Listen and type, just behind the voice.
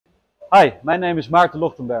Hi, my name is Maarten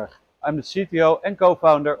Logtenberg. I'm the CTO and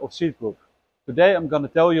co-founder of CEAD Group. Today I'm going to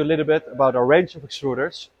tell you a little bit about our range of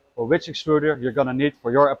extruders, or which extruder you're going to need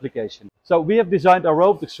for your application. So we have designed our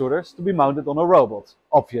robot extruders to be mounted on a robot,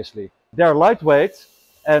 obviously. They're lightweight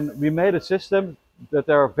and we made a system that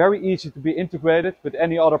are very easy to be integrated with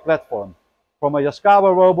any other platform. From a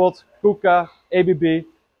Yaskawa robot, KUKA, ABB,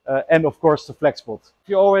 and of course the FlexBot. If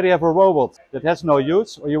you already have a robot that has no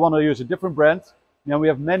use or you want to use a different brand, then we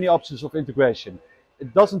have many options of integration.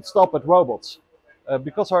 It doesn't stop at robots.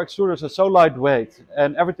 Because our extruders are so lightweight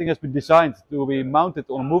and everything has been designed to be mounted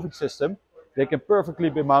on a moving system, they can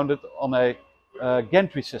perfectly be mounted on a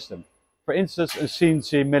gantry system. For instance, a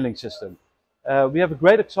CNC milling system. We have a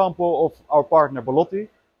great example of our partner Pellet.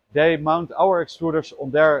 They mount our extruders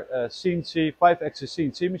on their CNC 5-axis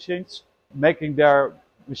CNC machines, making their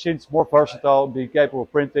machines more versatile, being capable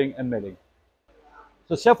of printing and milling.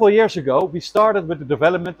 So several years ago, we started with the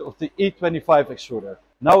development of the E25 extruder.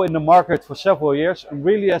 Now in the market for several years and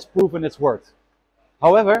really has proven its worth.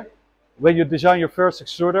 However, when you design your first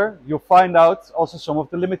extruder, you'll find out also some of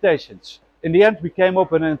the limitations. In the end, we came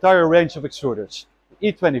up with an entire range of extruders.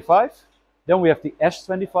 The E25, then we have the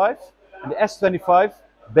S25, and the S25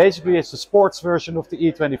 basically is the sports version of the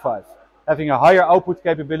E25, having a higher output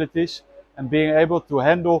capabilities and being able to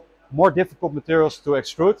handle more difficult materials to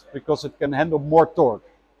extrude because it can handle more torque.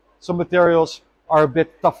 Some materials are a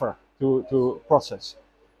bit tougher to process.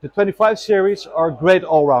 The 25 series are a great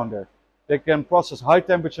all-rounder. They can process high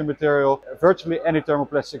temperature material, virtually any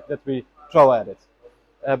thermoplastic that we throw at it.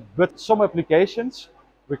 But some applications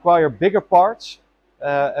require bigger parts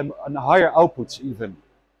and higher outputs even.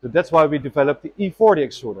 So that's why we developed the E40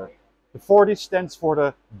 extruder. The 40 stands for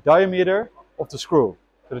the diameter of the screw.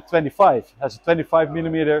 So the 25 has a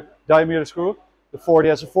 25mm diameter screw, the 40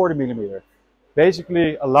 has a 40mm.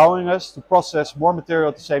 Basically allowing us to process more material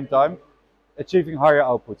at the same time, achieving higher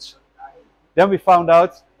outputs. Then we found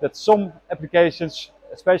out that some applications,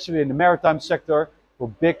 especially in the maritime sector, for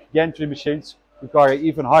big gantry machines, require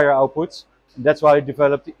even higher outputs. And that's why we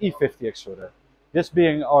developed the E50 extruder. This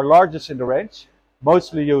being our largest in the range,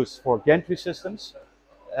 mostly used for gantry systems.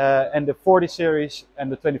 And the 40 series and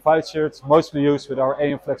the 25 series mostly used with our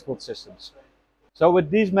AM FlexBot systems. So with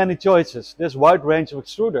these many choices, this wide range of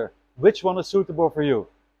extruder, which one is suitable for you?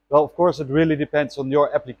 Well, of course, it really depends on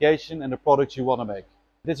your application and the products you want to make.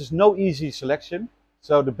 This is no easy selection.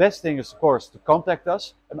 So the best thing is, of course, to contact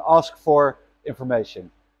us and ask for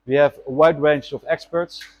information. We have a wide range of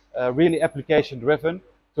experts, really application driven,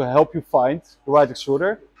 to help you find the right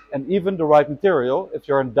extruder and even the right material if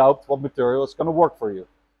you're in doubt what material is going to work for you.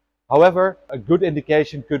 However, a good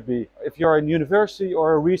indication could be, if you're in university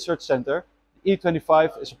or a research center, the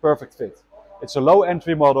E25 is a perfect fit. It's a low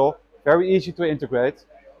entry model, very easy to integrate,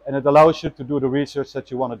 and it allows you to do the research that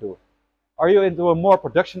you want to do. Are you into a more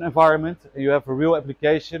production environment and you have a real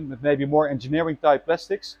application with maybe more engineering type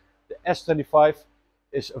plastics? The S25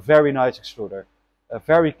 is a very nice extruder,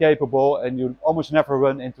 very capable, and you almost never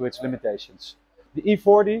run into its limitations. The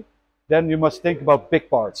E40, then you must think about big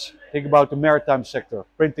parts. Think about the maritime sector,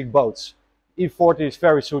 printing boats. E40 is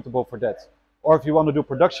very suitable for that. Or if you want to do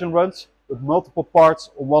production runs with multiple parts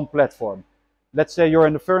on one platform. Let's say you're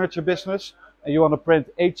in the furniture business and you want to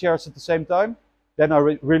print 8 chairs at the same time, then I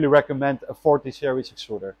really recommend a 40 series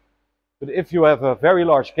extruder. But if you have a very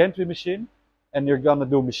large gantry machine and you're going to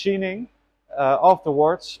do machining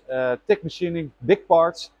afterwards, thick machining, big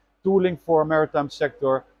parts, tooling for a maritime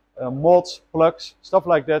sector, molds, plugs, stuff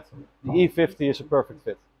like that, the E50 is a perfect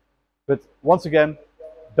fit. But once again,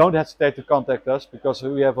 don't hesitate to contact us because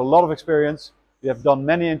we have a lot of experience, we have done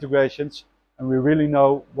many integrations, and we really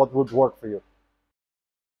know what would work for you.